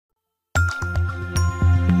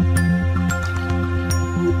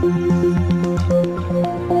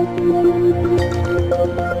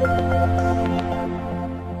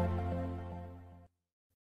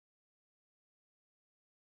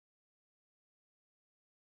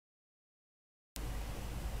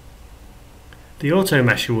The auto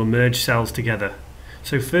mesher will merge cells together.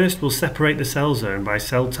 So first we'll separate the cell zone by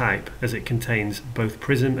cell type as it contains both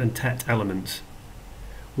Prism and Tet elements.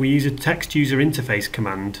 We use a text user interface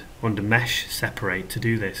command under mesh separate to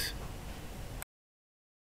do this.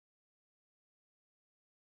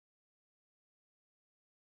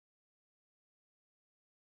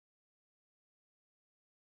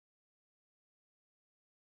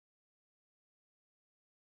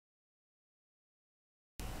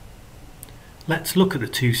 Let's look at the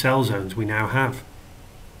two cell zones we now have.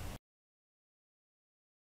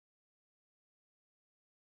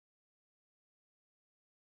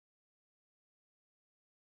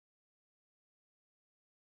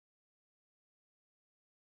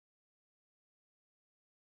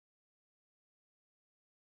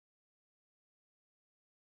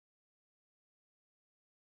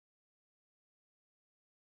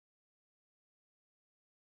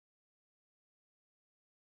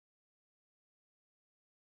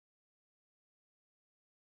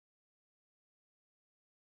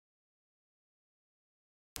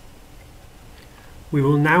 We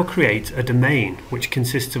will now create a domain which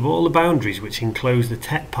consists of all the boundaries which enclose the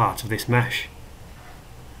Tet part of this mesh.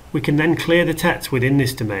 We can then clear the Tets within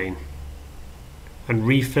this domain and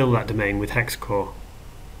refill that domain with Hexcore.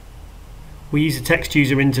 We use a text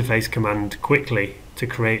user interface command quickly to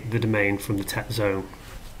create the domain from the Tet zone.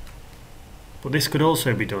 But this could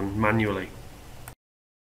also be done manually.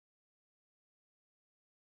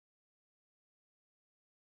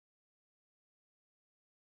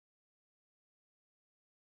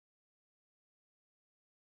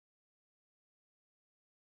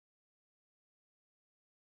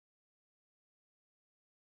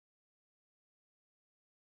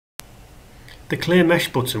 The Clear Mesh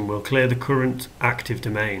button will clear the current active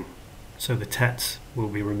domain, so the Tets will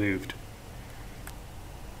be removed.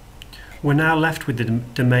 We're now left with the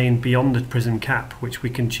domain beyond the Prism cap, which we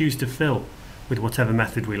can choose to fill with whatever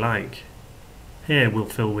method we like. Here we'll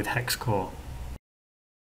fill with Hexcore.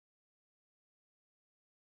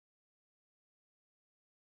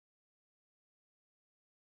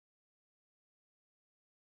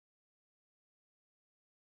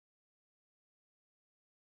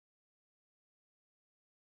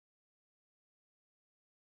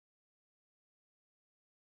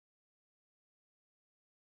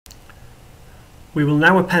 We will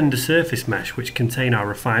now append a surface mesh which contain our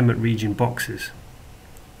refinement region boxes.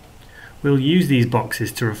 We'll use these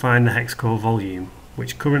boxes to refine the Hexcore volume,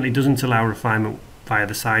 which currently doesn't allow refinement via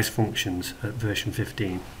the size functions at version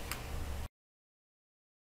 15.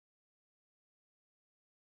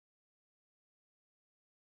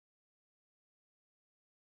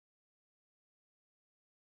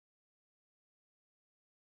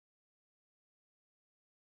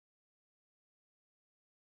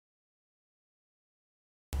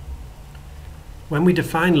 When we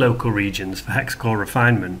define local regions for Hexcore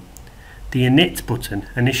refinement, the init button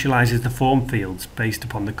initializes the form fields based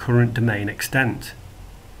upon the current domain extent.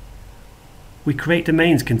 We create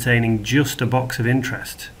domains containing just a box of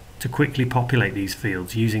interest to quickly populate these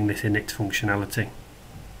fields using this init functionality.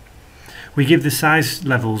 We give the size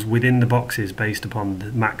levels within the boxes based upon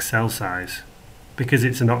the max cell size. Because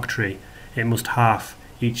it's an octree, it must half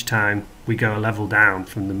each time we go a level down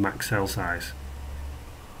from the max cell size.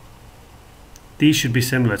 These should be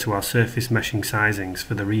similar to our surface meshing sizings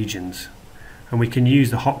for the regions, and we can use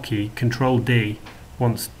the hotkey Ctrl-D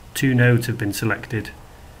once two nodes have been selected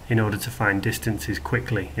in order to find distances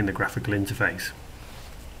quickly in the graphical interface.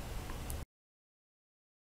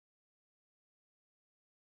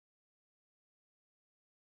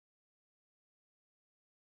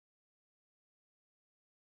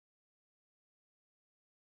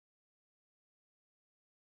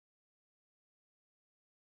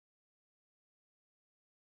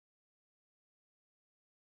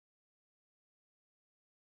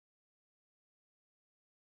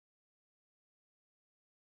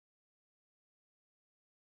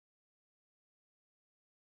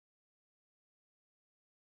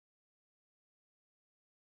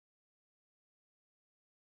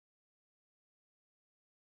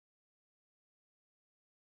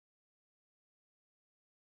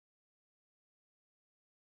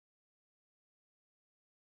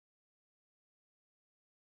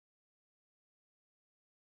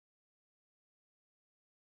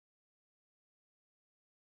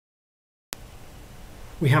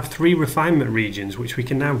 We have three refinement regions which we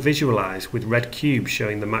can now visualize with red cubes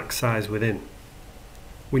showing the max size within.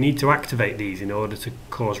 We need to activate these in order to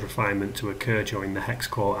cause refinement to occur during the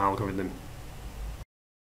Hexcore algorithm.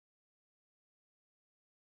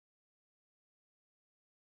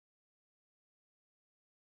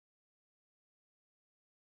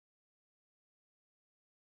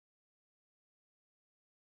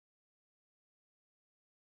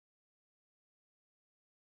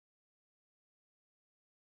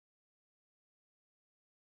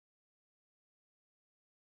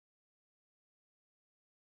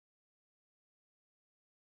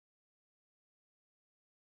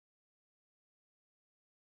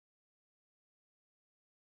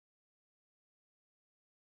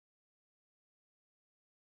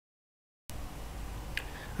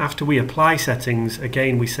 After we apply settings,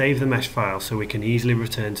 again we save the mesh file so we can easily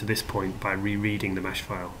return to this point by rereading the mesh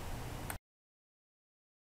file.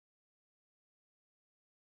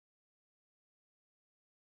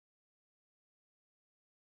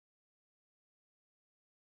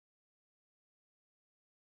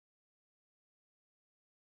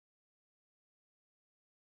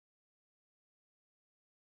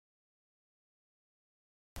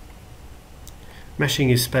 Meshing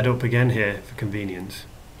is sped up again here for convenience.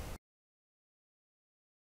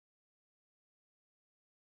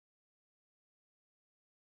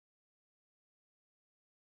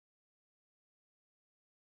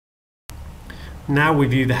 Now we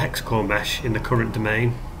view the Hexcore mesh in the current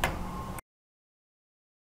domain.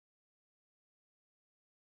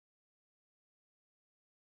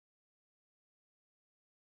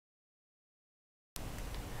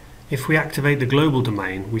 If we activate the global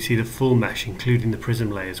domain, we see the full mesh including the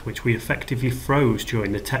prism layers, which we effectively froze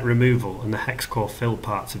during the Tet removal and the Hexcore fill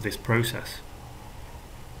parts of this process.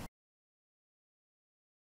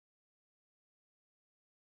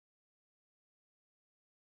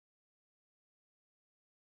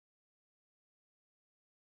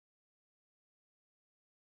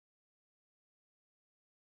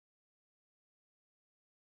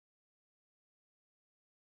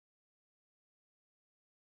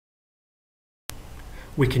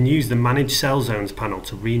 We can use the Manage Cell Zones panel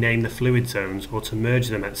to rename the fluid zones or to merge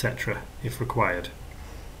them, etc. if required.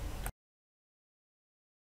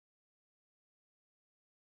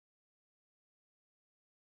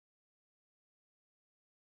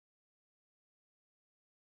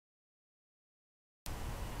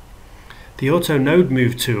 The Auto Node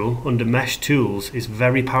Move tool under Mesh Tools is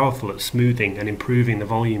very powerful at smoothing and improving the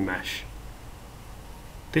volume mesh.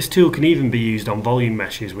 This tool can even be used on volume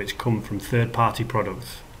meshes which come from third-party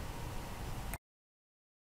products.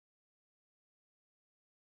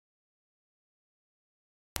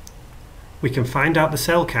 We can find out the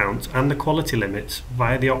cell count and the quality limits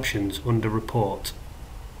via the options under Report.